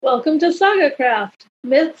Welcome to SagaCraft.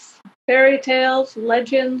 Myths, fairy tales,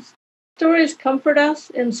 legends, stories comfort us,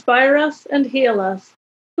 inspire us, and heal us.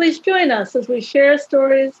 Please join us as we share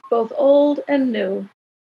stories both old and new.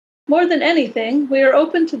 More than anything, we are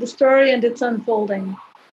open to the story and its unfolding.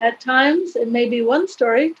 At times, it may be one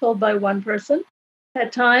story told by one person.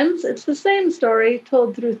 At times, it's the same story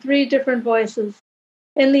told through three different voices.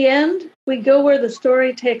 In the end, we go where the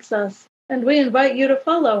story takes us, and we invite you to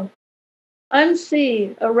follow. I'm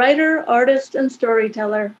C, a writer, artist, and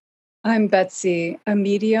storyteller. I'm Betsy, a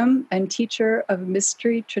medium and teacher of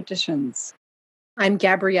mystery traditions. I'm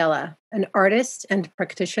Gabriella, an artist and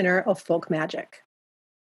practitioner of folk magic.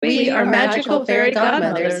 We are magical fairy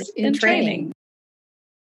godmothers in training.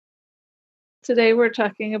 Today we're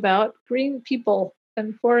talking about green people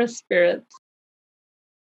and forest spirits.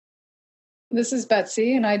 This is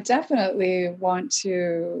Betsy, and I definitely want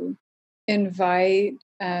to invite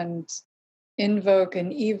and invoke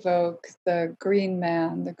and evoke the green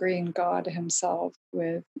man, the green god himself,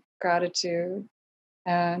 with gratitude.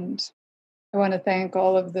 And I want to thank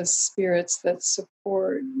all of the spirits that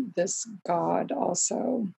support this god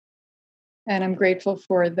also. And I'm grateful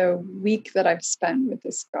for the week that I've spent with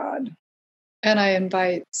this god. And I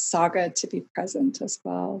invite Saga to be present as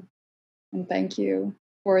well. And thank you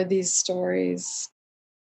for these stories.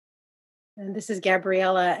 And this is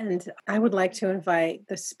Gabriella, and I would like to invite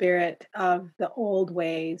the spirit of the old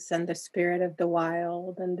ways and the spirit of the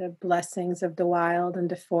wild and the blessings of the wild and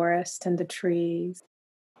the forest and the trees,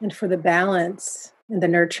 and for the balance and the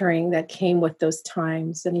nurturing that came with those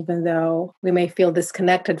times. And even though we may feel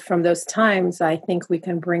disconnected from those times, I think we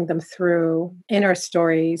can bring them through in our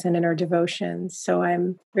stories and in our devotions. So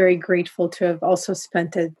I'm very grateful to have also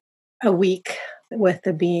spent a week with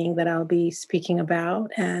the being that I'll be speaking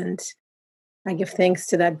about. And I give thanks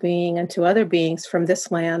to that being and to other beings from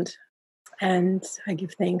this land. And I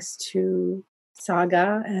give thanks to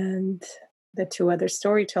Saga and the two other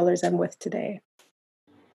storytellers I'm with today.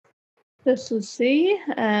 This is C,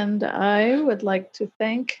 and I would like to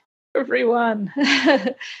thank everyone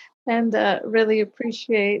and really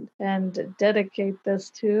appreciate and dedicate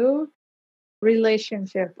this to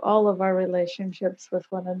relationship, all of our relationships with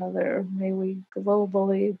one another. May we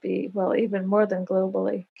globally be, well, even more than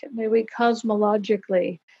globally, may we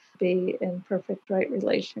cosmologically be in perfect right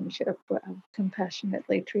relationship,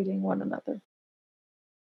 compassionately treating one another.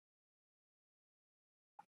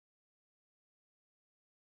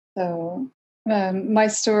 So my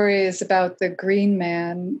story is about the green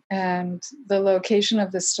man, and the location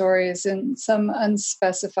of the story is in some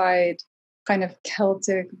unspecified kind of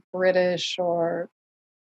Celtic, British, or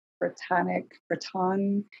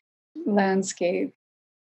Breton landscape.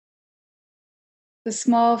 The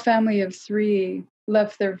small family of three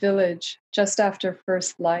left their village just after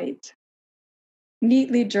first light.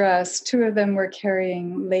 Neatly dressed, two of them were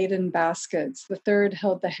carrying laden baskets. The third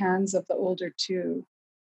held the hands of the older two.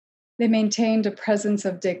 They maintained a presence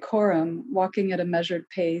of decorum, walking at a measured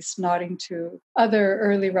pace, nodding to other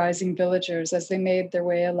early rising villagers as they made their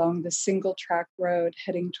way along the single-track road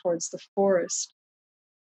heading towards the forest.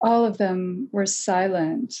 All of them were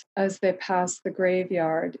silent as they passed the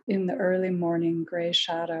graveyard in the early morning gray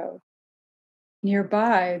shadow.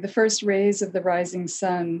 Nearby, the first rays of the rising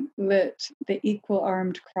sun lit the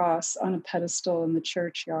equal-armed cross on a pedestal in the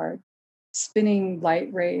churchyard, spinning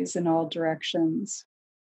light rays in all directions.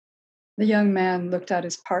 The young man looked at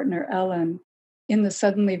his partner, Ellen, in the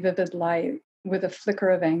suddenly vivid light with a flicker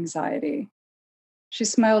of anxiety. She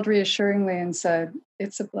smiled reassuringly and said,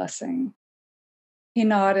 "It's a blessing." He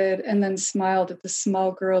nodded and then smiled at the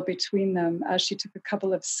small girl between them as she took a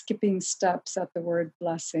couple of skipping steps at the word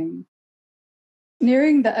blessing.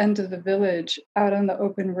 Nearing the end of the village, out on the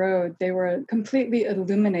open road, they were completely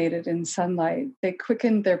illuminated in sunlight. They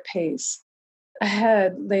quickened their pace.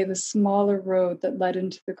 Ahead lay the smaller road that led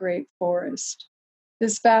into the great forest.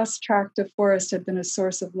 This vast tract of forest had been a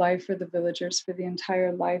source of life for the villagers for the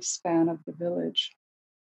entire lifespan of the village.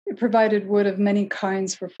 It provided wood of many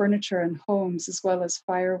kinds for furniture and homes, as well as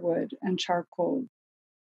firewood and charcoal.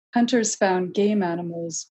 Hunters found game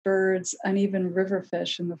animals, birds, and even river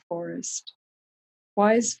fish in the forest.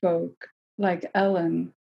 Wise folk, like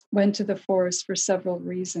Ellen, went to the forest for several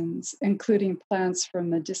reasons, including plants for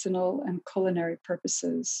medicinal and culinary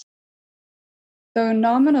purposes. Though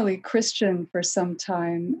nominally Christian for some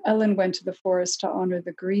time, Ellen went to the forest to honor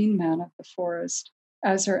the green man of the forest,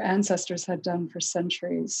 as her ancestors had done for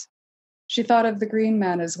centuries. She thought of the green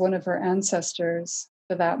man as one of her ancestors,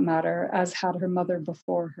 for that matter, as had her mother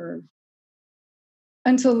before her.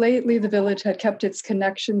 Until lately, the village had kept its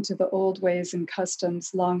connection to the old ways and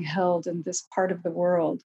customs long held in this part of the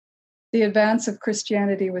world. The advance of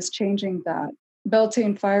Christianity was changing that.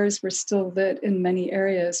 Beltane fires were still lit in many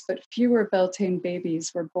areas, but fewer Beltane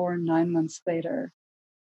babies were born 9 months later.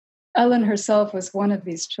 Ellen herself was one of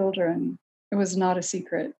these children. It was not a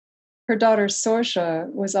secret. Her daughter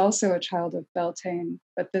Sorsha was also a child of Beltane,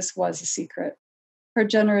 but this was a secret. Her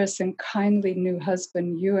generous and kindly new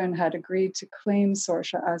husband, Ewan, had agreed to claim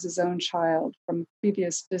Sorsha as his own child from a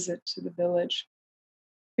previous visit to the village.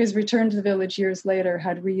 His return to the village years later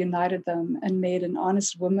had reunited them and made an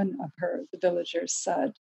honest woman of her, the villagers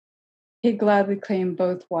said. He gladly claimed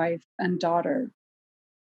both wife and daughter.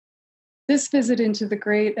 This visit into the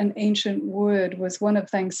great and ancient wood was one of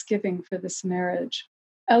thanksgiving for this marriage.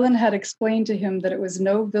 Ellen had explained to him that it was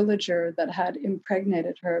no villager that had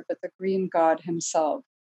impregnated her, but the green god himself.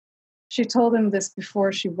 She told him this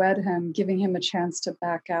before she wed him, giving him a chance to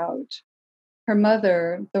back out. Her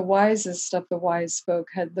mother, the wisest of the wise folk,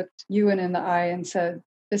 had looked Ewan in the eye and said,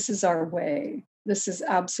 "This is our way. This is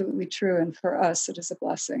absolutely true, and for us it is a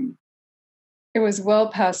blessing." It was well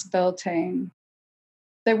past Beltane.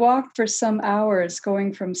 They walked for some hours,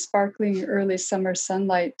 going from sparkling early summer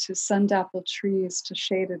sunlight to sun-dappled trees to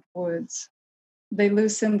shaded woods. They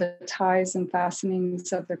loosened the ties and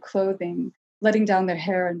fastenings of their clothing, letting down their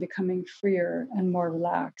hair and becoming freer and more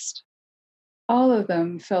relaxed. All of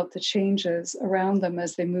them felt the changes around them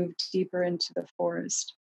as they moved deeper into the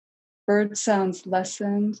forest. Bird sounds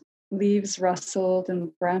lessened, leaves rustled,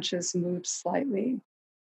 and branches moved slightly.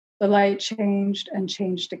 The light changed and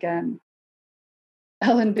changed again.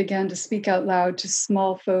 Ellen began to speak out loud to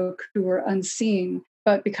small folk who were unseen,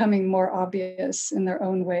 but becoming more obvious in their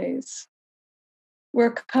own ways.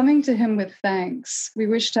 "We're coming to him with thanks. We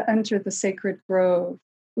wish to enter the sacred grove.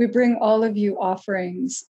 We bring all of you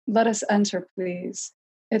offerings. Let us enter, please.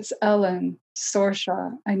 It's Ellen,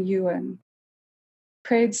 Sorsha, and Ewan."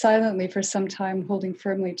 Prayed silently for some time, holding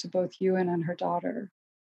firmly to both Ewan and her daughter.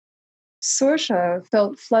 Sorsha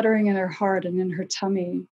felt fluttering in her heart and in her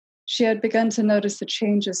tummy. She had begun to notice the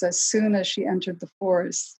changes as soon as she entered the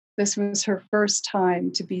forest. This was her first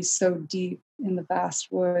time to be so deep in the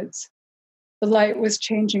vast woods. The light was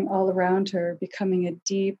changing all around her, becoming a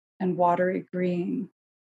deep and watery green.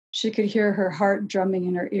 She could hear her heart drumming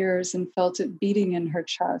in her ears and felt it beating in her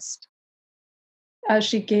chest. As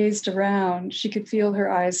she gazed around, she could feel her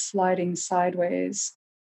eyes sliding sideways.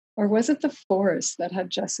 Or was it the forest that had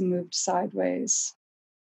just moved sideways?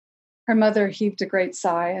 Her mother heaved a great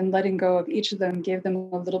sigh and, letting go of each of them, gave them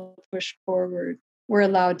a little push forward. Were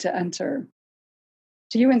allowed to enter.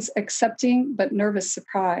 To Ewan's accepting but nervous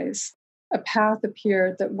surprise, a path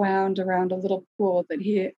appeared that wound around a little pool that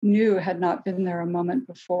he knew had not been there a moment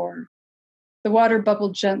before. The water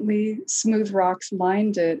bubbled gently, smooth rocks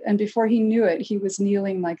lined it, and before he knew it, he was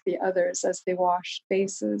kneeling like the others as they washed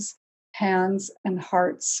faces, hands, and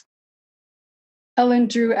hearts. Ellen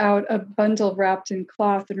drew out a bundle wrapped in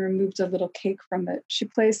cloth and removed a little cake from it. She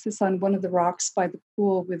placed this on one of the rocks by the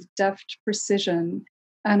pool with deft precision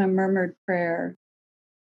and a murmured prayer.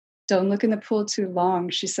 "Don't look in the pool too long,"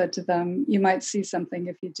 she said to them. "You might see something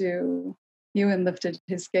if you do." Ewan lifted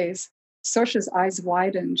his gaze. Sorsha's eyes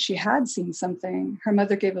widened. She had seen something. Her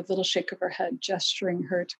mother gave a little shake of her head, gesturing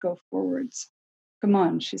her to go forwards. "Come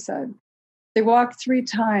on," she said. They walked 3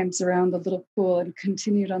 times around the little pool and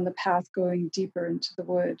continued on the path going deeper into the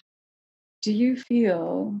wood. "Do you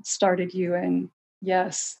feel," started Ewan.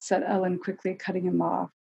 "Yes," said Ellen, quickly cutting him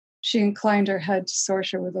off. She inclined her head to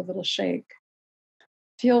Sorsha with a little shake.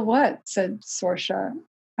 "Feel what?" said Sorsha.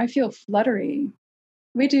 "I feel fluttery."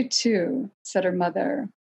 "We do too," said her mother.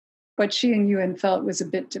 What she and Ewan felt was a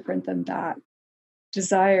bit different than that.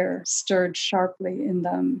 Desire stirred sharply in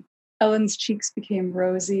them. Ellen's cheeks became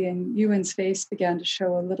rosy and Ewan's face began to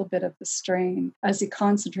show a little bit of the strain as he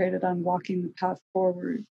concentrated on walking the path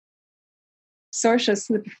forward. Sorsha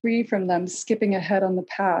slipped free from them, skipping ahead on the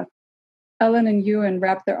path. Ellen and Ewan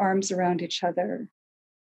wrapped their arms around each other.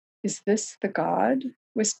 "Is this the god?"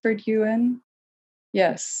 whispered Ewan.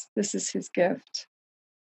 "Yes, this is his gift."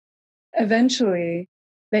 Eventually,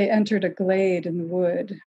 they entered a glade in the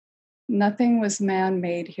wood. Nothing was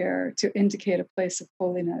man-made here to indicate a place of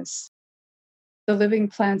holiness. The living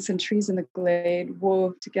plants and trees in the glade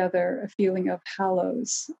wove together a feeling of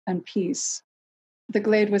hallows and peace. The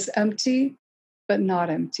glade was empty, but not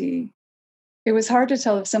empty. It was hard to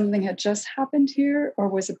tell if something had just happened here or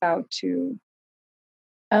was about to.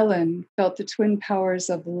 Ellen felt the twin powers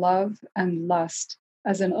of love and lust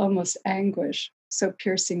as an almost anguish, so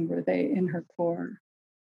piercing were they in her core.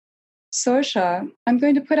 "Sorsha, I'm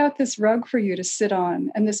going to put out this rug for you to sit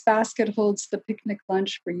on, and this basket holds the picnic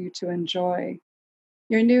lunch for you to enjoy.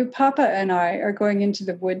 Your new papa and I are going into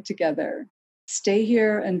the wood together," Stay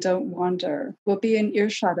here and don't wander. We'll be in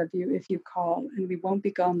earshot of you if you call, and we won't be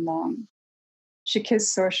gone long. She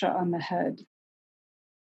kissed Sorsha on the head.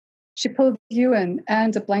 She pulled Ewan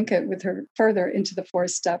and a blanket with her further into the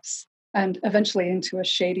forest steps and eventually into a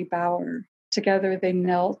shady bower. Together they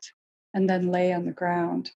knelt and then lay on the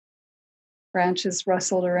ground. Branches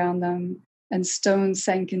rustled around them and stones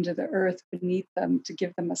sank into the earth beneath them to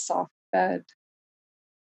give them a soft bed.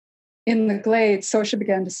 In the glade, Sorsha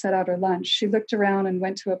began to set out her lunch. She looked around and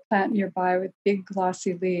went to a plant nearby with big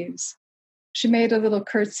glossy leaves. She made a little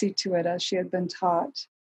curtsy to it as she had been taught.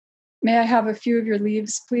 May I have a few of your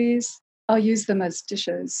leaves, please? I'll use them as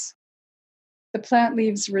dishes. The plant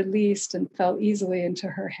leaves released and fell easily into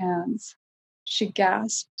her hands. She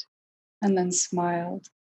gasped and then smiled.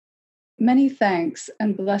 Many thanks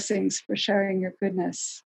and blessings for sharing your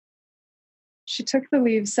goodness. She took the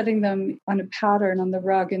leaves, setting them on a pattern on the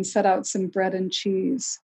rug, and set out some bread and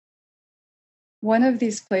cheese. One of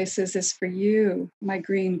these places is for you, my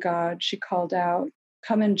green god, she called out.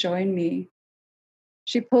 Come and join me.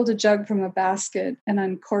 She pulled a jug from a basket and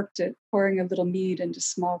uncorked it, pouring a little mead into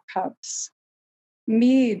small cups.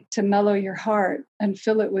 Mead to mellow your heart and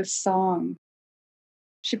fill it with song.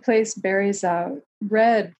 She placed berries out,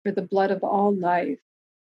 red for the blood of all life.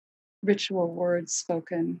 Ritual words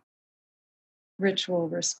spoken. Ritual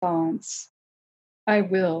response. I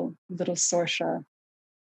will, little Sorsha.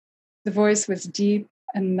 The voice was deep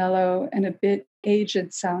and mellow and a bit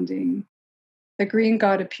aged sounding. The green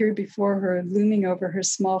god appeared before her, looming over her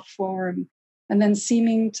small form, and then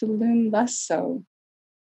seeming to loom less so.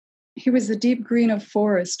 He was the deep green of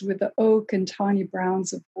forest with the oak and tawny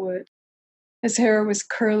browns of wood. His hair was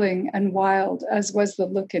curling and wild, as was the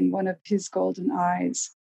look in one of his golden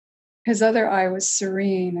eyes. His other eye was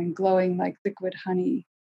serene and glowing like liquid honey.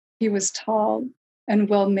 He was tall and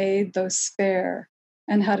well-made, though spare,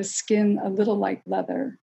 and had a skin a little like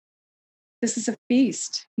leather. This is a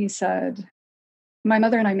feast, he said. My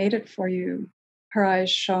mother and I made it for you. Her eyes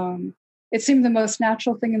shone. It seemed the most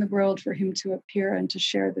natural thing in the world for him to appear and to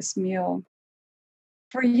share this meal.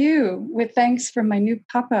 For you, with thanks from my new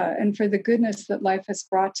papa and for the goodness that life has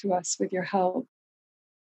brought to us with your help.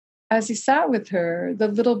 As he sat with her, the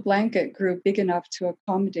little blanket grew big enough to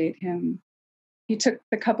accommodate him. He took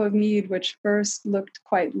the cup of mead, which first looked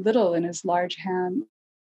quite little in his large hand,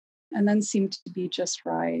 and then seemed to be just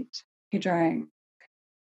right. He drank.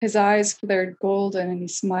 His eyes flared golden, and he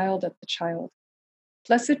smiled at the child.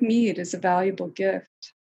 Blessed mead is a valuable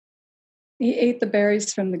gift. He ate the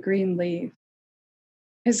berries from the green leaf.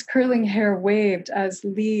 His curling hair waved as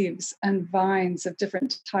leaves and vines of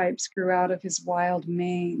different types grew out of his wild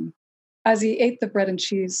mane. As he ate the bread and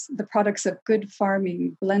cheese, the products of good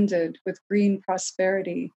farming blended with green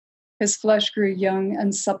prosperity. His flesh grew young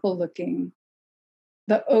and supple-looking.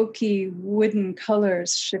 The oaky wooden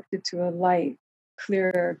colors shifted to a light,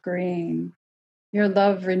 clearer green. Your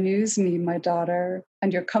love renews me, my daughter,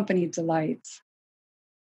 and your company delights.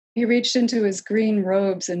 He reached into his green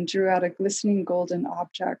robes and drew out a glistening golden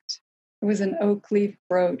object. It was an oak leaf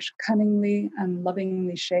brooch, cunningly and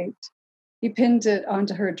lovingly shaped. He pinned it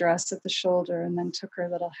onto her dress at the shoulder and then took her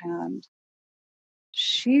little hand.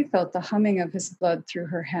 She felt the humming of his blood through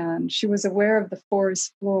her hand. She was aware of the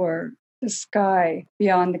forest floor, the sky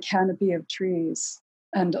beyond the canopy of trees,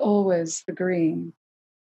 and always the green.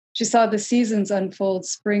 She saw the seasons unfold,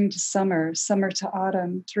 spring to summer, summer to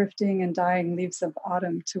autumn, drifting and dying leaves of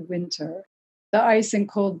autumn to winter, the ice and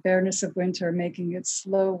cold bareness of winter making its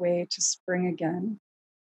slow way to spring again.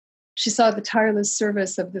 She saw the tireless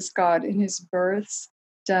service of this god in his births,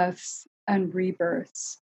 deaths, and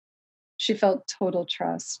rebirths. She felt total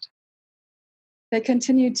trust. They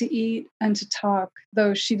continued to eat and to talk,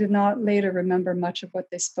 though she did not later remember much of what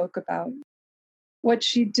they spoke about. What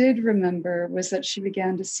she did remember was that she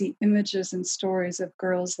began to see images and stories of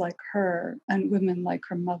girls like her and women like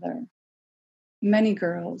her mother. Many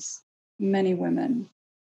girls, many women,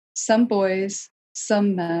 some boys,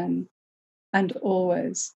 some men, and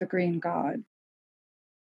always the green god.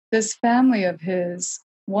 This family of his,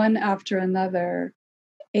 one after another,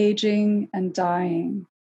 aging and dying,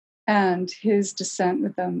 and his descent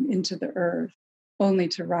with them into the earth, only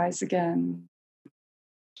to rise again.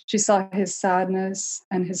 She saw his sadness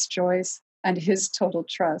and his joys and his total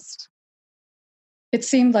trust. It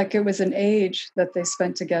seemed like it was an age that they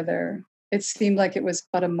spent together. It seemed like it was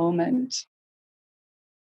but a moment.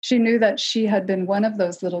 She knew that she had been one of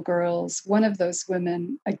those little girls, one of those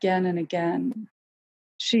women, again and again.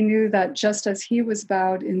 She knew that just as he was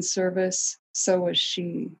bowed in service, so was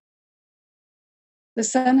she. The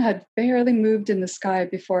sun had barely moved in the sky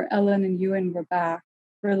before Ellen and Ewan were back,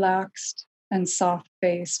 relaxed and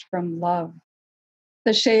soft-faced from love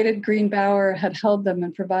The shaded green bower had held them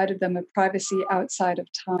and provided them with privacy outside of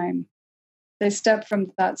time. They stepped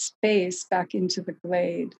from that space back into the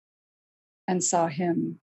glade and saw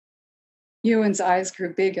him. Ewan's eyes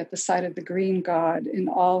grew big at the sight of the green god in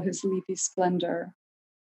all his leafy splendor.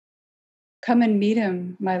 "Come and meet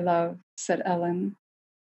him, my love," said Ellen.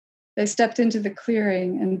 They stepped into the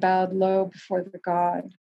clearing and bowed low before the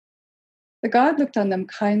god. The god looked on them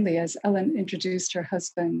kindly as Ellen introduced her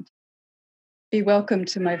husband. "Be welcome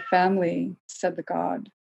to my family," said the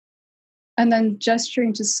god. And then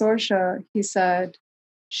gesturing to Sorsha, he said,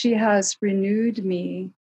 "She has renewed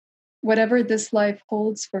me. Whatever this life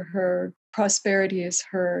holds for her, prosperity is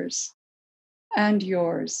hers and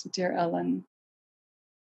yours, dear Ellen."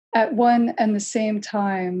 At one and the same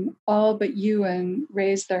time, all but Ewan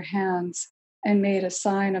raised their hands and made a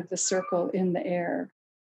sign of the circle in the air.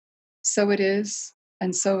 So it is,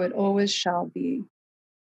 and so it always shall be.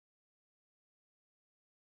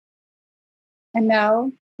 And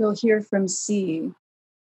now we'll hear from C.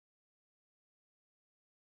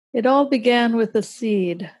 It all began with a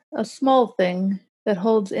seed, a small thing that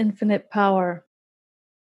holds infinite power.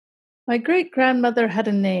 My great-grandmother had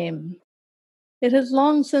a name. It has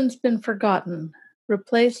long since been forgotten,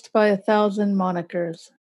 replaced by 1,000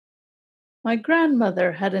 monikers. My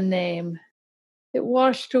grandmother had a name. It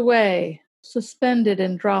washed away, suspended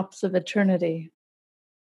in drops of eternity.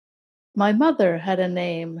 My mother had a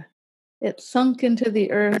name. It sunk into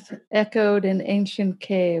the earth, echoed in ancient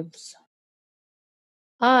caves.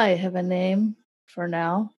 I have a name, for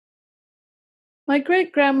now. My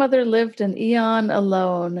great-grandmother lived an eon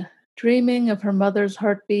alone, dreaming of her mother's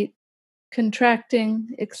heartbeat,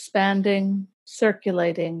 contracting, expanding,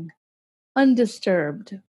 circulating,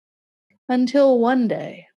 undisturbed, until one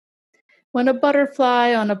day, when a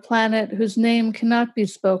butterfly on a planet whose name cannot be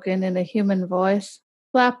spoken in a human voice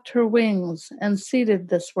flapped her wings and seeded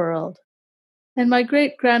this world, and my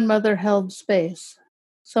great-grandmother held space,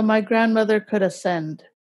 so my grandmother could ascend.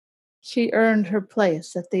 She earned her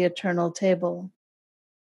place at the eternal table.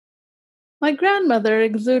 My grandmother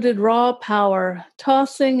exuded raw power,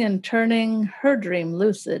 tossing and turning her dream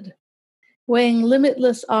lucid, weighing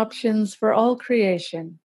limitless options for all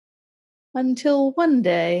creation. Until one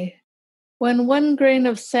day, when one grain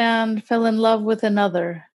of sand fell in love with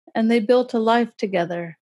another, and they built a life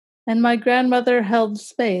together, and my grandmother held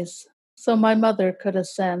space so my mother could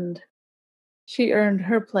ascend. She earned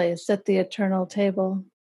her place at the eternal table.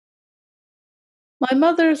 My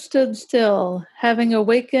mother stood still. Having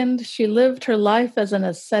awakened, she lived her life as an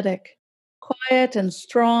ascetic, quiet and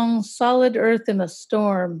strong, solid earth in a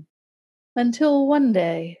storm, until one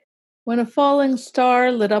day, when a falling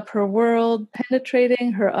star lit up her world,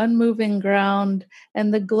 penetrating her unmoving ground,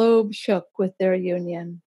 and the globe shook with their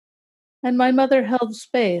union. And my mother held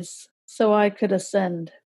space so I could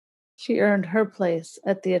ascend. She earned her place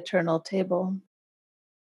at the eternal table.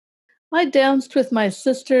 I danced with my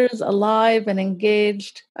sisters, alive and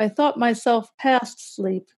engaged. I thought myself past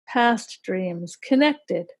sleep, past dreams,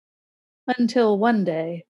 connected, until one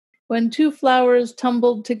day, when two flowers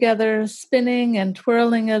tumbled together, spinning and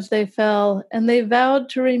twirling as they fell, and they vowed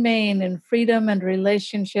to remain in freedom and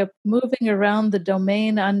relationship, moving around the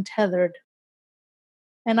domain untethered.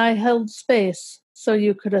 And I held space so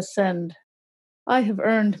you could ascend. I have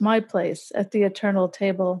earned my place at the eternal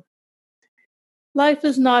table. Life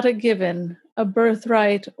is not a given, a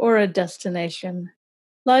birthright, or a destination.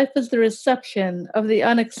 Life is the reception of the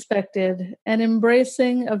unexpected and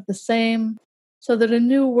embracing of the same so that a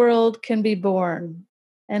new world can be born.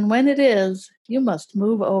 And when it is, you must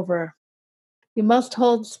move over. You must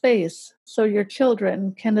hold space so your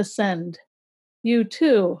children can ascend. You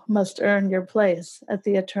too must earn your place at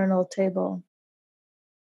the eternal table.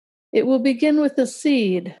 It will begin with a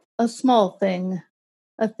seed, a small thing,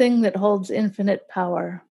 a thing that holds infinite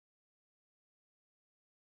power.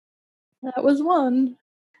 That was one.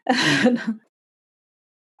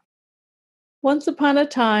 Once upon a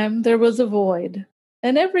time, there was a void,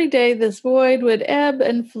 and every day this void would ebb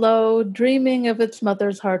and flow, dreaming of its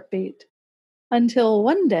mother's heartbeat. Until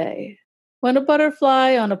one day, when a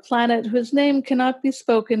butterfly on a planet whose name cannot be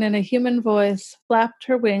spoken in a human voice flapped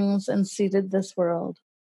her wings and seeded this world.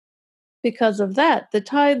 Because of that, the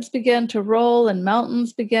tides began to roll and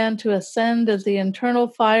mountains began to ascend as the internal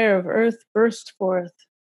fire of earth burst forth.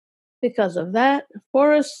 Because of that,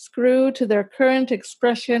 forests grew to their current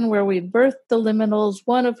expression where we birthed the liminals,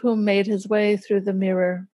 one of whom made his way through the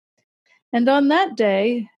mirror. And on that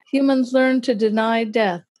day, humans learned to deny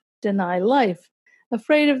death, deny life,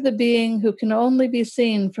 afraid of the being who can only be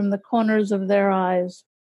seen from the corners of their eyes.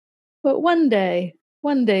 But one day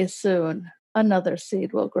soon, another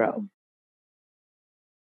seed will grow.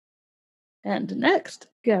 And next,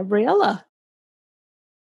 Gabriella.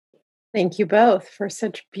 Thank you both for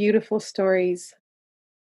such beautiful stories.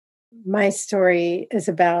 My story is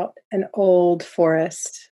about an old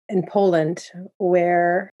forest in Poland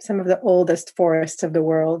where some of the oldest forests of the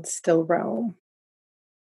world still roam.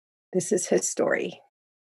 This is his story.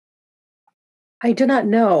 I do not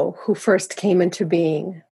know who first came into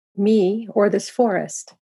being, me or this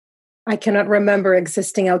forest. I cannot remember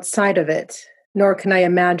existing outside of it, nor can I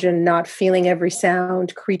imagine not feeling every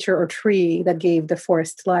sound, creature, or tree that gave the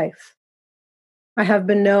forest life. I have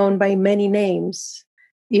been known by many names,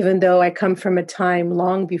 even though I come from a time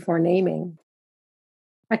long before naming.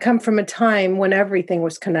 I come from a time when everything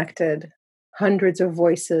was connected, hundreds of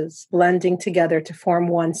voices blending together to form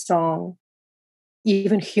one song.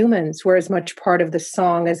 Even humans were as much part of the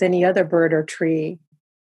song as any other bird or tree.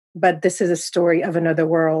 But this is a story of another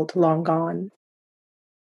world long gone.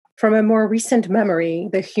 From a more recent memory,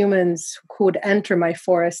 the humans who would enter my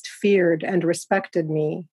forest feared and respected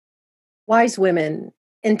me. Wise women,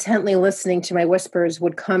 intently listening to my whispers,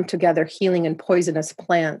 would come together healing and poisonous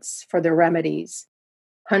plants for their remedies.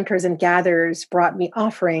 Hunters and gatherers brought me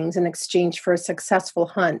offerings in exchange for a successful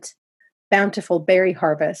hunt, bountiful berry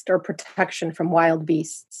harvest, or protection from wild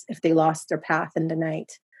beasts if they lost their path in the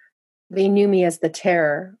night. They knew me as the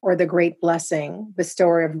terror or the great blessing,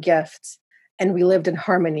 bestower of gifts, and we lived in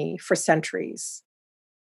harmony for centuries.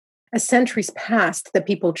 As centuries passed, the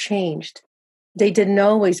people changed. They didn't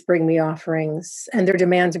always bring me offerings, and their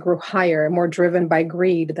demands grew higher, more driven by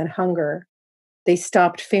greed than hunger. They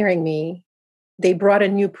stopped fearing me. They brought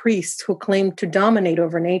in new priests who claimed to dominate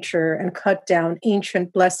over nature and cut down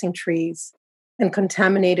ancient blessing trees and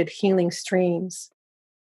contaminated healing streams.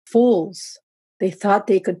 Fools. They thought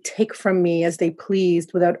they could take from me as they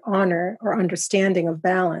pleased without honor or understanding of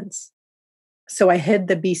balance. So I hid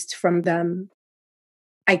the beasts from them.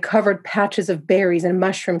 I covered patches of berries and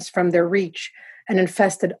mushrooms from their reach and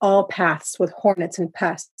infested all paths with hornets and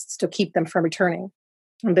pests to keep them from returning.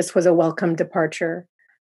 And this was a welcome departure.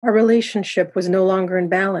 Our relationship was no longer in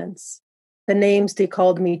balance. The names they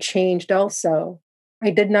called me changed also. I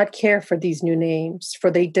did not care for these new names, for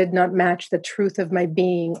they did not match the truth of my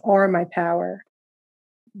being or my power.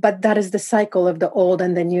 But that is the cycle of the old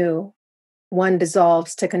and the new. One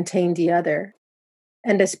dissolves to contain the other.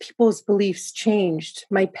 And as people's beliefs changed,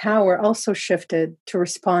 my power also shifted to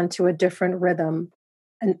respond to a different rhythm,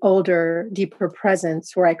 an older, deeper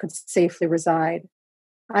presence where I could safely reside.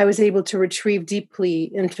 I was able to retrieve deeply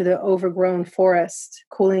into the overgrown forest,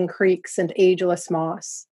 cooling creeks, and ageless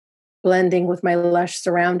moss. Blending with my lush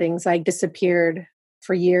surroundings, I disappeared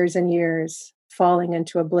for years and years, falling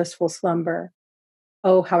into a blissful slumber.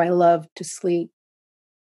 Oh, how I loved to sleep.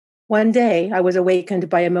 One day, I was awakened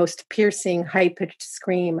by a most piercing, high-pitched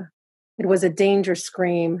scream. It was a danger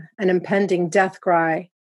scream, an impending death cry,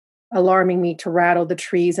 alarming me to rattle the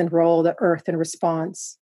trees and roll the earth in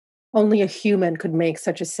response. Only a human could make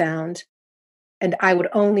such a sound, and I would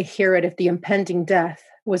only hear it if the impending death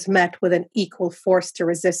was met with an equal force to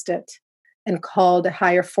resist it and called the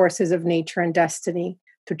higher forces of nature and destiny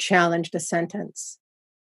to challenge the sentence.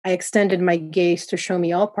 I extended my gaze to show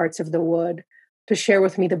me all parts of the wood, to share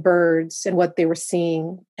with me the birds and what they were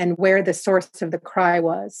seeing and where the source of the cry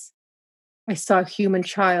was. I saw a human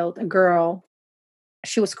child, a girl.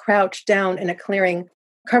 She was crouched down in a clearing,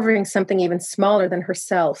 covering something even smaller than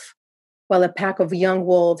herself, while a pack of young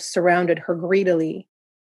wolves surrounded her greedily.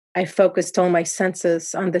 I focused all my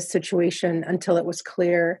senses on this situation until it was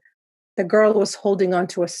clear. The girl was holding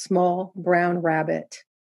onto a small brown rabbit,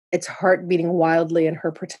 its heart beating wildly in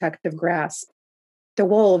her protective grasp. The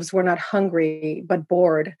wolves were not hungry, but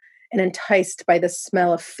bored and enticed by the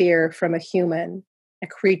smell of fear from a human, a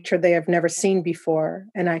creature they have never seen before,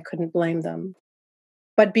 and I couldn't blame them.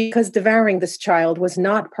 But because devouring this child was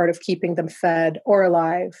not part of keeping them fed or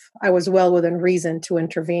alive, I was well within reason to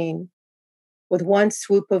intervene. With one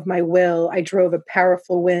swoop of my will, I drove a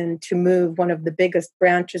powerful wind to move one of the biggest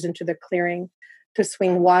branches into the clearing, to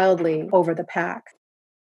swing wildly over the pack.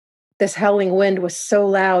 This howling wind was so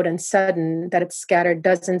loud and sudden that it scattered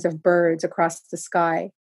dozens of birds across the sky,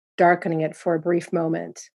 darkening it for a brief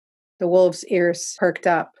moment. The wolves' ears perked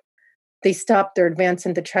up. They stopped their advance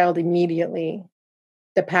on the child immediately.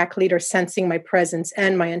 The pack leader, sensing my presence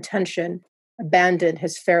and my intention, abandoned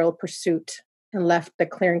his feral pursuit and left the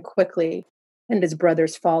clearing quickly, and his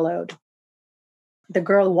brothers followed. The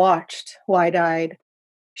girl watched, wide-eyed.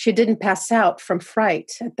 She didn't pass out from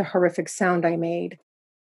fright at the horrific sound I made.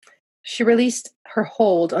 She released her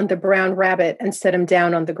hold on the brown rabbit and set him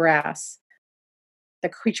down on the grass. The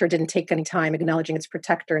creature didn't take any time acknowledging its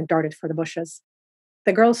protector and darted for the bushes.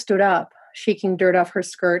 The girl stood up, shaking dirt off her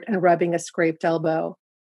skirt and rubbing a scraped elbow.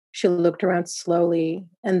 She looked around slowly,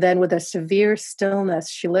 and then with a severe stillness,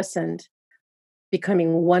 she listened,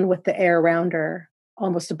 becoming one with the air around her,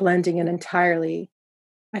 almost blending in entirely.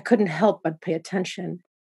 I couldn't help but pay attention.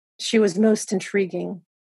 She was most intriguing.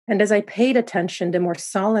 And as I paid attention, the more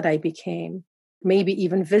solid I became, maybe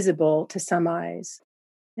even visible to some eyes.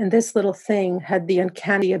 And this little thing had the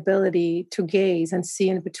uncanny ability to gaze and see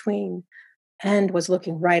in between, and was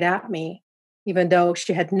looking right at me, even though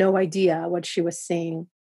she had no idea what she was seeing.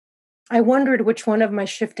 I wondered which one of my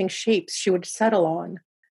shifting shapes she would settle on: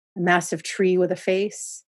 a massive tree with a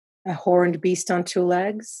face, a horned beast on two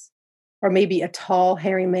legs, or maybe a tall,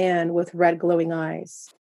 hairy man with red glowing eyes.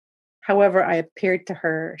 However I appeared to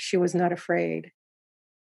her, she was not afraid.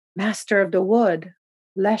 Master of the wood,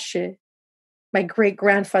 Leshe, my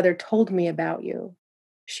great-grandfather told me about you.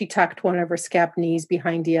 She tucked one of her scabbed knees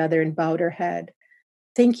behind the other and bowed her head.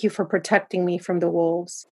 Thank you for protecting me from the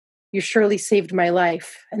wolves. You surely saved my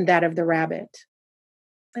life and that of the rabbit.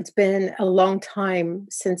 It's been a long time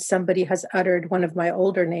since somebody has uttered one of my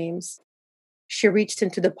older names. She reached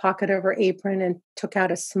into the pocket of her apron and took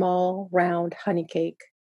out a small, round honey cake.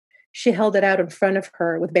 She held it out in front of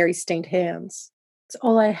her with berry-stained hands. It's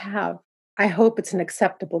all I have. I hope it's an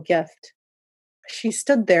acceptable gift. She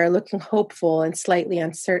stood there looking hopeful and slightly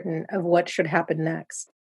uncertain of what should happen next.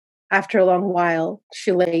 After a long while,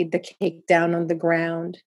 she laid the cake down on the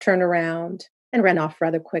ground, turned around, and ran off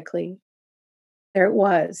rather quickly. There it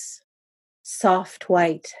was, soft,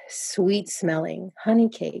 white, sweet-smelling honey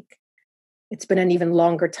cake. It's been an even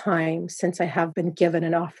longer time since I have been given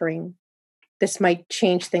an offering. This might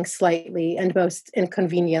change things slightly and most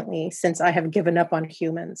inconveniently since I have given up on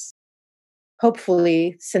humans.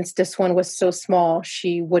 Hopefully, since this one was so small,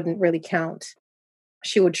 she wouldn't really count.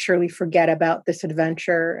 She would surely forget about this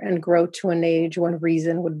adventure and grow to an age when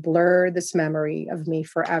reason would blur this memory of me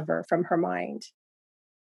forever from her mind.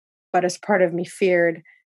 But as part of me feared,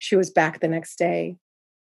 she was back the next day.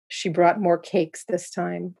 She brought more cakes this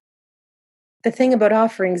time. The thing about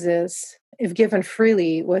offerings is, if given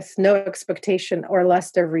freely with no expectation or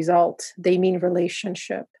lust of result, they mean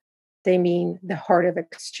relationship. They mean the heart of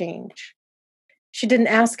exchange. She didn't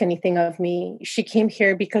ask anything of me. She came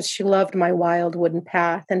here because she loved my wild wooden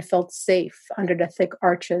path and felt safe under the thick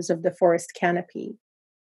arches of the forest canopy.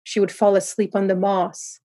 She would fall asleep on the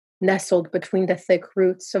moss, nestled between the thick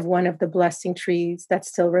roots of one of the blessing trees that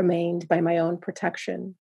still remained by my own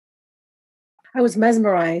protection. I was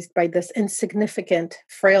mesmerized by this insignificant,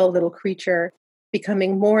 frail little creature.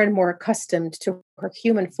 Becoming more and more accustomed to her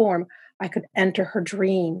human form, I could enter her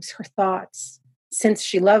dreams, her thoughts. Since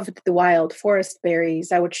she loved the wild forest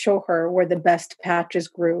berries, I would show her where the best patches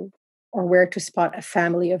grew, or where to spot a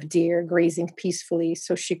family of deer grazing peacefully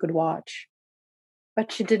so she could watch.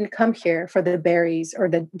 But she didn't come here for the berries or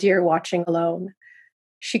the deer watching alone.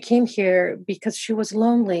 She came here because she was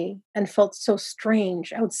lonely and felt so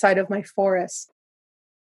strange outside of my forest.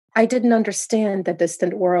 I didn't understand the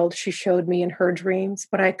distant world she showed me in her dreams,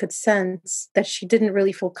 but I could sense that she didn't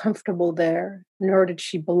really feel comfortable there, nor did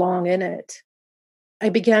she belong in it. I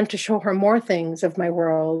began to show her more things of my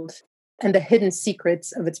world and the hidden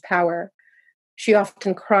secrets of its power. She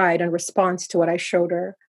often cried in response to what I showed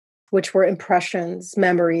her, which were impressions,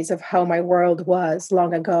 memories of how my world was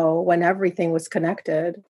long ago when everything was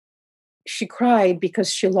connected. She cried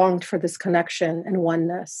because she longed for this connection and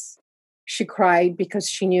oneness. She cried because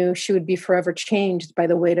she knew she would be forever changed by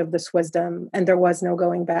the weight of this wisdom, and there was no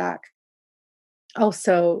going back.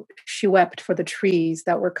 Also, she wept for the trees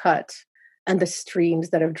that were cut and the streams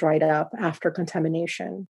that have dried up after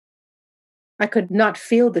contamination. I could not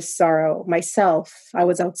feel this sorrow myself. I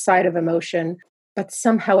was outside of emotion, but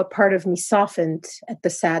somehow a part of me softened at the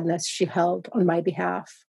sadness she held on my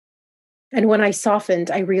behalf. And when I softened,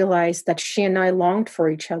 I realized that she and I longed for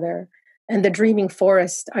each other, and the dreaming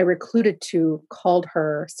forest I recluded to called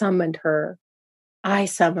her, summoned her. I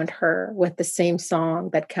summoned her with the same song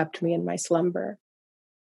that kept me in my slumber.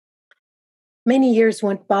 Many years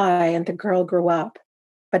went by and the girl grew up,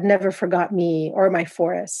 but never forgot me or my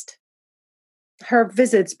forest. Her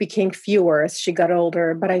visits became fewer as she got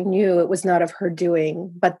older, but I knew it was not of her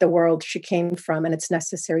doing, but the world she came from and its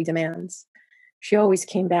necessary demands. She always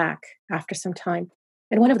came back after some time.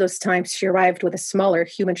 And one of those times, she arrived with a smaller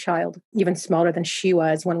human child, even smaller than she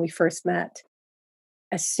was when we first met.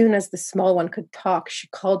 As soon as the small one could talk, she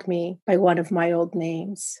called me by one of my old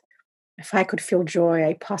names. If I could feel joy,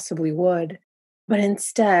 I possibly would. But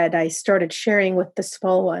instead, I started sharing with the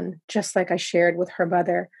small one, just like I shared with her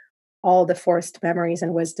mother, all the forest memories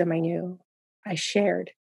and wisdom I knew. I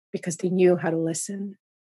shared because they knew how to listen.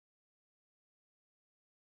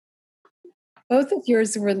 Both of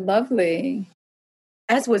yours were lovely.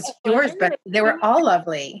 As was yours, but they were all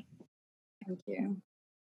lovely. Thank you.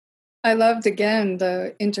 I loved, again,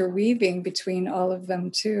 the interweaving between all of them,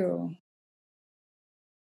 too.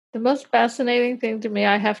 The most fascinating thing to me,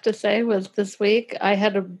 I have to say, was this week I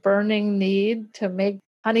had a burning need to make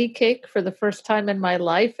honey cake for the first time in my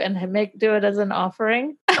life and do it as an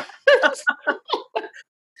offering.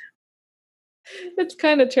 It's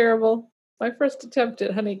kind of terrible. My first attempt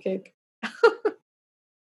at honey cake.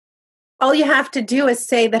 All you have to do is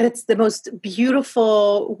say that it's the most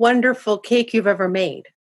beautiful, wonderful cake you've ever made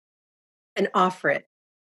and offer it.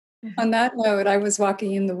 On that note, I was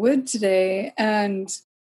walking in the wood today and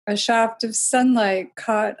a shaft of sunlight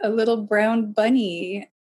caught a little brown bunny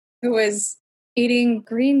who was eating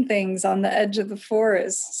green things on the edge of the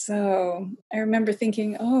forest. So I remember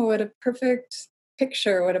thinking, oh, what a perfect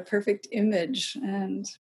picture, what a perfect image. And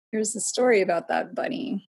here's the story about that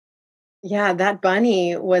bunny. Yeah, that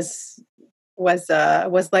bunny was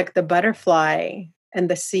like the butterfly and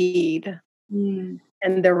the seed and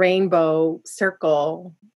the rainbow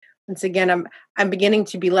circle. Once again, I'm beginning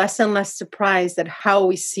to be less and less surprised at how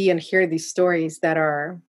we see and hear these stories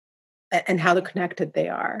and how connected they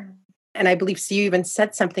are. And I believe you even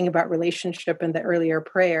said something about relationship in the earlier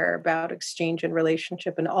prayer, about exchange and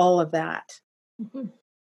relationship, and all of that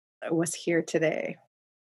was here today.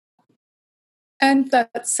 And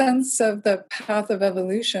that sense of the path of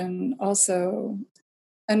evolution also,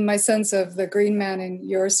 and my sense of the green man in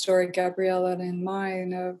your story, Gabriella, and in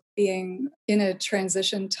mine, of being in a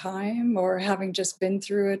transition time or having just been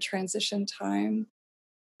through a transition time,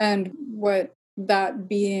 and what that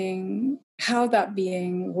being, how that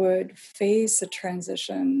being would face a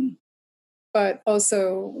transition, but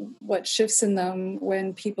also what shifts in them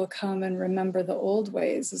when people come and remember the old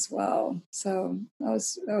ways as well. So that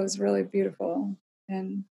was really beautiful,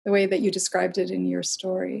 and the way that you described it in your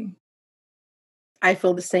story. I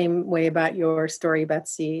feel the same way about your story,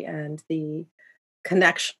 Betsy, and the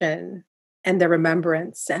connection and the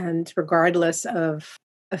remembrance. And regardless of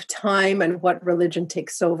time and what religion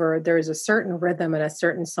takes over, there is a certain rhythm and a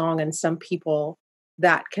certain song in some people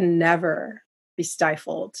that can never be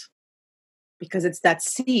stifled, because it's that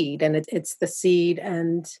seed, and it's the seed,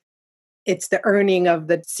 and it's the earning of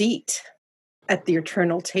the seat at the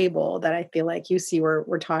eternal table that I feel like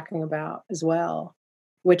we're talking about as well,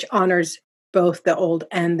 which honors both the old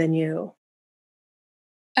and the new.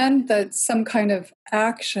 And that some kind of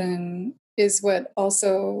action is what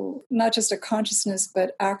also, not just a consciousness,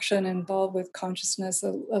 but action involved with consciousness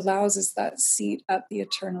allows us that seat at the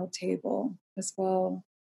eternal table as well.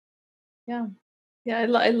 Yeah. Yeah,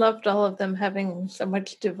 I loved all of them having so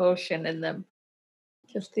much devotion in them.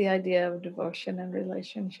 Just the idea of devotion and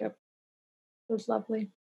relationship was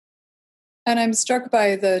lovely. And I'm struck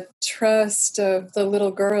by the trust of the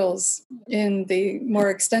little girls in the more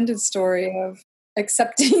extended story of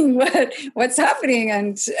accepting what's happening,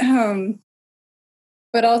 and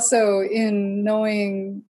but also in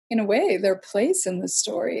knowing, in a way, their place in the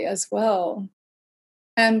story as well,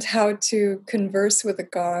 and how to converse with a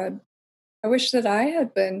God. I wish that I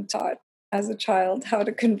had been taught as a child how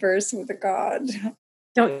to converse with a God.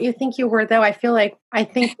 Don't you think you were, though? I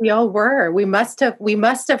think we all were. We must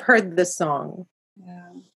have heard the song. Yeah.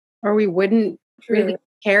 Or we wouldn't really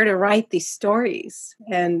care to write these stories.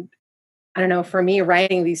 And I don't know, for me,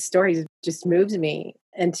 writing these stories just moves me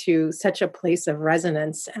into such a place of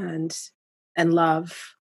resonance and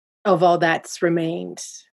love of all that's remained.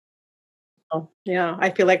 Oh, yeah, I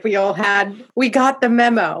feel like we got the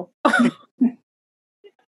memo.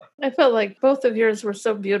 I felt like both of yours were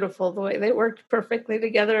so beautiful, the way they worked perfectly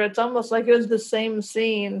together. It's almost like it was the same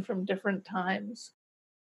scene from different times.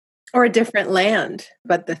 Or a different land,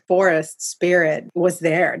 but the forest spirit was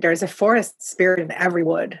there. There's a forest spirit in every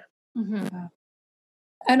wood. Mm-hmm.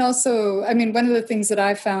 And also, I mean, one of the things that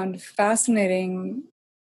I found fascinating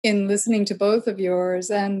in listening to both of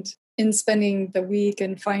yours and in spending the week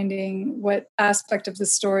and finding what aspect of the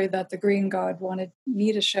story that the Green God wanted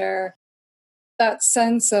me to share, that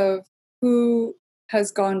sense of who has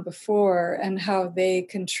gone before and how they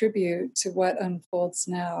contribute to what unfolds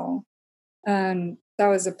now. And that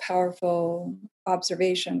was a powerful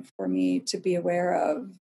observation for me to be aware of.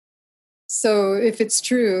 So if it's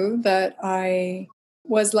true that I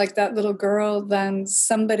was like that little girl, then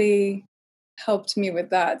somebody helped me with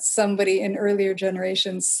that. Somebody in earlier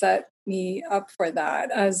generations set me up for that,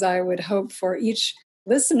 as I would hope for each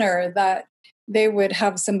listener that they would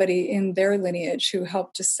have somebody in their lineage who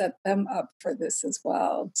helped to set them up for this as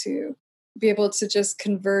well, to be able to just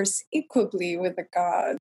converse equably with a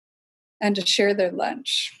God and to share their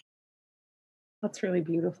lunch. That's really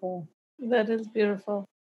beautiful. That is beautiful.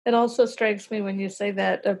 It also strikes me when you say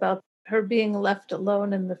that about her being left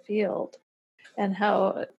alone in the field, and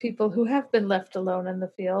how people who have been left alone in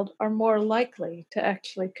the field are more likely to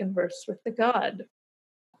actually converse with the God.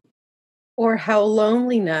 Or how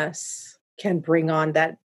loneliness can bring on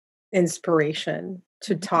that inspiration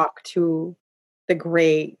to talk to the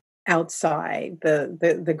great outside,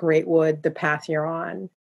 the great wood, the path you're on.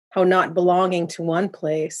 How not belonging to one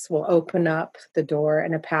place will open up the door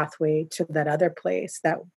and a pathway to that other place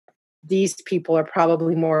that these people are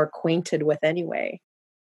probably more acquainted with anyway.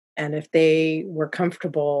 And if they were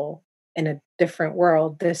comfortable in a different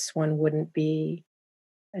world, this one wouldn't be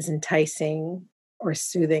as enticing or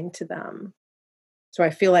soothing to them. So I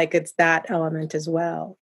feel like it's that element as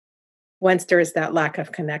well. Once there is that lack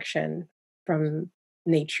of connection from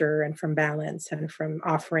nature and from balance and from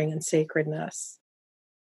offering and sacredness.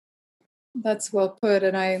 That's well put.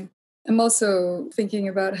 And I am also thinking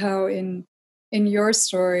about how in your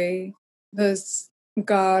story, this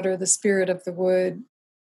God or the spirit of the wood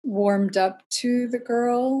warmed up to the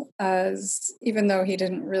girl, as even though he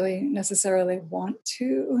didn't really necessarily want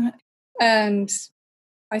to. And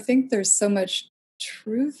I think there's so much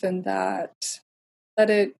truth in that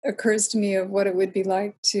it occurs to me of what it would be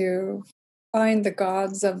like to find the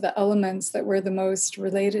gods of the elements that we're the most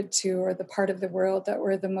related to, or the part of the world that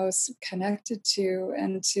we're the most connected to,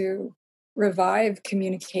 and to revive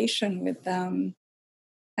communication with them,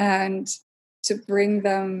 and to bring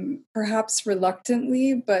them, perhaps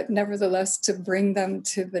reluctantly, but nevertheless to bring them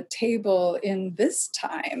to the table in this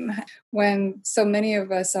time when so many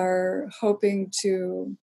of us are hoping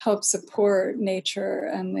to help support nature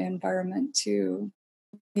and the environment too.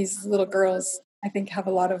 These little girls, I think, have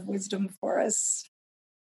a lot of wisdom for us.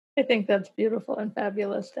 I think that's beautiful and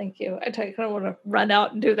fabulous. Thank you. I kind of want to run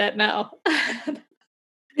out and do that now.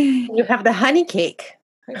 You have the honey cake.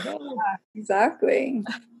 I know. Exactly.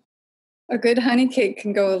 A good honey cake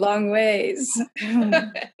can go a long ways.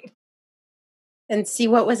 And see,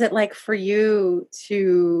 what was it like for you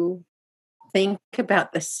to think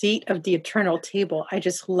about the seat of the eternal table? I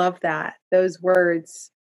just love that. Those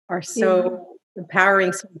words are so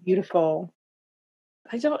empowering, so beautiful.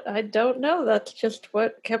 I don't know. That's just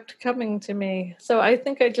what kept coming to me. So I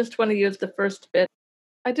think I just want to use the first bit.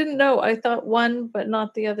 I didn't know. I thought one, but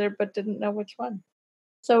not the other, but didn't know which one.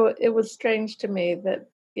 So it was strange to me that,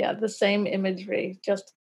 yeah, the same imagery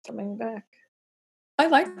just coming back. I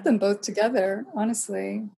like them both together,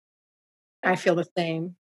 honestly. I feel the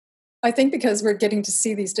same. I think because we're getting to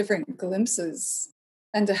see these different glimpses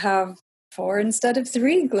and to have 4 instead of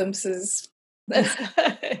 3 glimpses.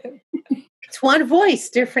 It's one voice,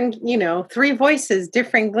 different, 3 voices,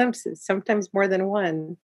 different glimpses, sometimes more than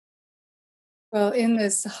one. Well, in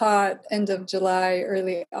this hot end of July,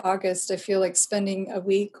 early August, I feel like spending a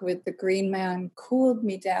week with the Green Man cooled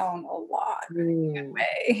me down a lot in a good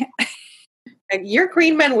way. And your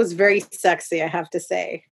Green Man was very sexy, I have to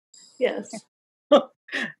say. Yes.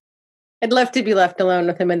 I'd love to be left alone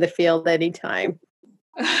with him in the field anytime.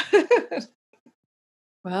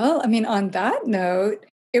 Well, I mean, on that note,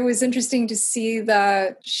 it was interesting to see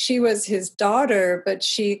that she was his daughter, but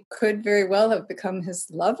she could very well have become his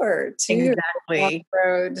lover too. Exactly.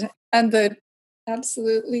 Road. And the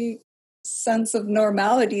absolutely sense of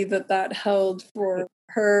normality that held for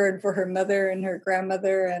her and for her mother and her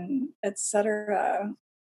grandmother and etc.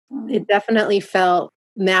 It definitely felt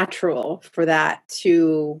natural for that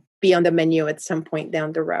to be on the menu at some point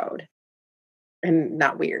down the road. And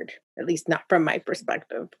not weird, at least not from my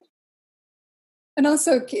perspective. And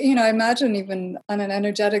also, I imagine even on an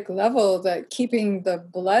energetic level that keeping the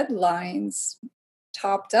bloodlines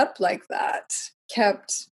topped up like that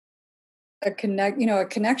kept a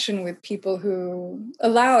connection with people, who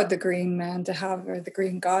allowed the Green Man to have, or the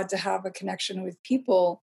Green God to have, a connection with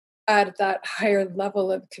people at that higher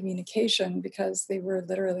level of communication, because they were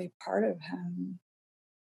literally part of him.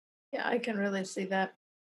 Yeah, I can really see that.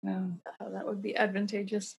 Yeah. How that would be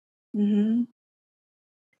advantageous. Mm-hmm.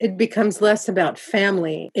 It becomes less about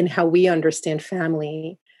family and how we understand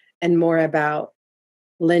family, and more about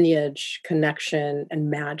lineage, connection, and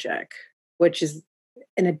magic, which is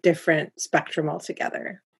in a different spectrum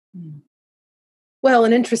altogether. Mm. Well,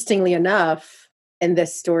 and interestingly enough, in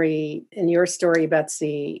this story, in your story,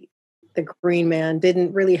 Betsy, the Green Man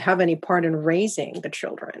didn't really have any part in raising the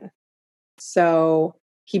children. So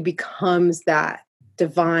he becomes that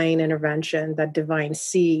divine intervention, that divine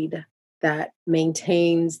seed that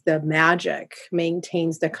maintains the magic,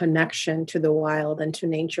 maintains the connection to the wild and to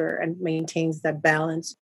nature, and maintains that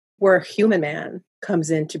balance where human man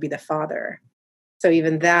comes in to be the father. So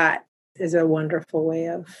even that is a wonderful way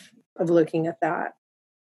of looking at that.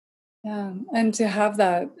 Yeah. And to have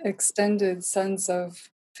that extended sense of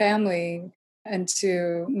family and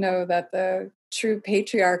to know that the true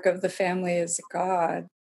patriarch of the family is God,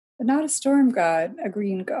 but not a storm god, a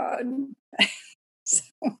green god. So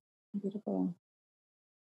beautiful.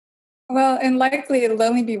 Well, and likely it'll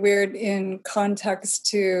only be weird in context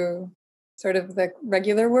to sort of the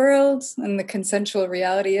regular world and the consensual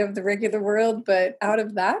reality of the regular world. But out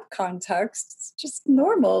of that context, it's just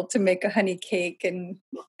normal to make a honey cake and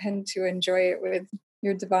to enjoy it with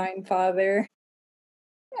your divine father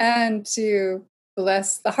and to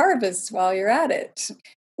bless the harvest while you're at it,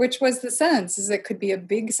 which was the sense is it could be a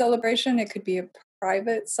big celebration, it could be a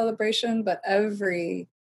private celebration, but every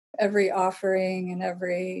offering and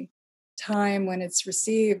every time when it's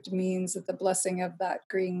received means that the blessing of that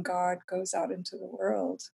green god goes out into the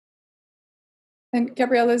world. And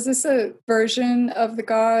Gabrielle, is this a version of the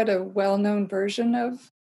god, a well-known version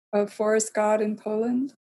of forest god in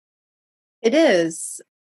Poland? It is.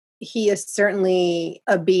 He is certainly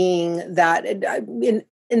a being that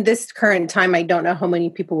in this current time, I don't know how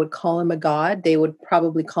many people would call him a god. They would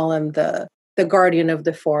probably call him the guardian of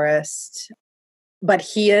the forest. But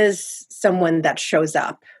he is someone that shows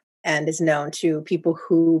up and is known to people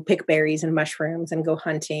who pick berries and mushrooms and go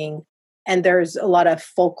hunting. And there's a lot of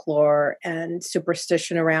folklore and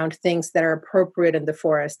superstition around things that are appropriate in the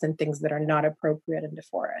forest and things that are not appropriate in the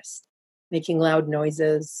forest. Making loud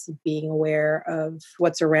noises, being aware of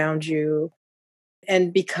what's around you.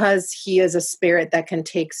 And because he is a spirit that can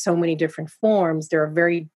take so many different forms, there are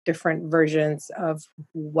very different versions of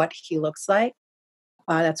what he looks like.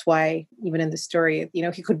 That's why even in the story,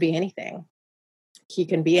 he could be anything. He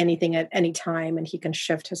can be anything at any time, and he can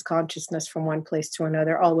shift his consciousness from one place to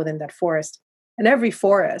another, all within that forest. And every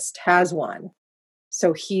forest has one.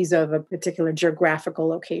 So he's of a particular geographical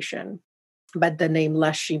location. But the name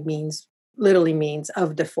Lashi literally means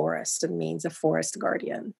of the forest and means a forest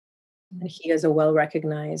guardian. And he is a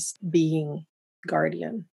well-recognized being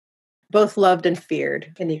guardian, both loved and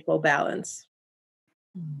feared in equal balance.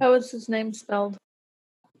 How is his name spelled?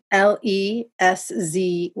 Leszzy.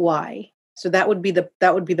 So that would be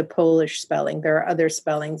the Polish spelling. There are other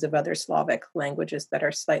spellings of other Slavic languages that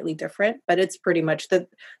are slightly different, but it's pretty much that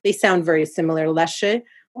they sound very similar. Leszy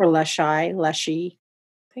or Leszai, Leshi.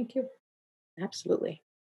 Thank you. Absolutely.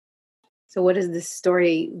 So what does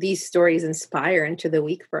these stories inspire into the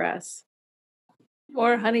week for us?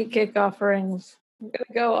 More honey cake offerings. I'm going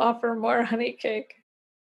to go offer more honey cake.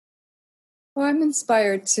 Well, I'm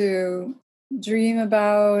inspired to dream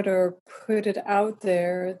about or put it out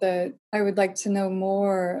there that I would like to know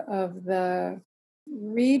more of the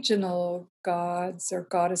regional gods or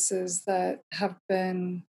goddesses that have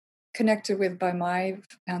been connected with by my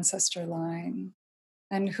ancestor line.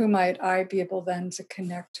 And who might I be able then to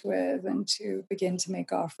connect with and to begin to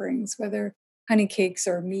make offerings, whether honey cakes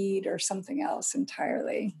or mead or something else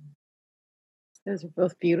entirely. Those are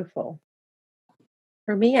both beautiful.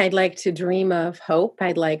 For me, I'd like to dream of hope.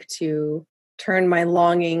 I'd like to turn my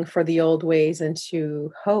longing for the old ways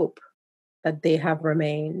into hope that they have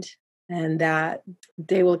remained and that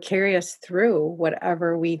they will carry us through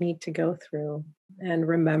whatever we need to go through. And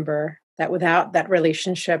remember that without that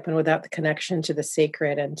relationship and without the connection to the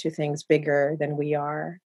sacred and to things bigger than we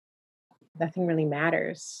are, nothing really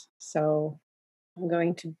matters. So I'm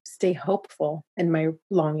going to stay hopeful in my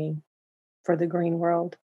longing for the green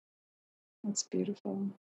world. That's beautiful.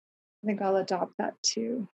 I think I'll adopt that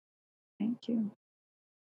too. Thank you.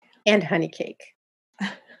 And honey cake.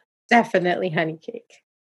 Definitely honey cake.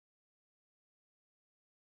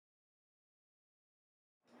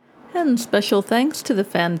 And special thanks to the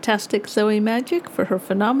fantastic Zoe Magic for her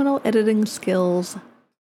phenomenal editing skills.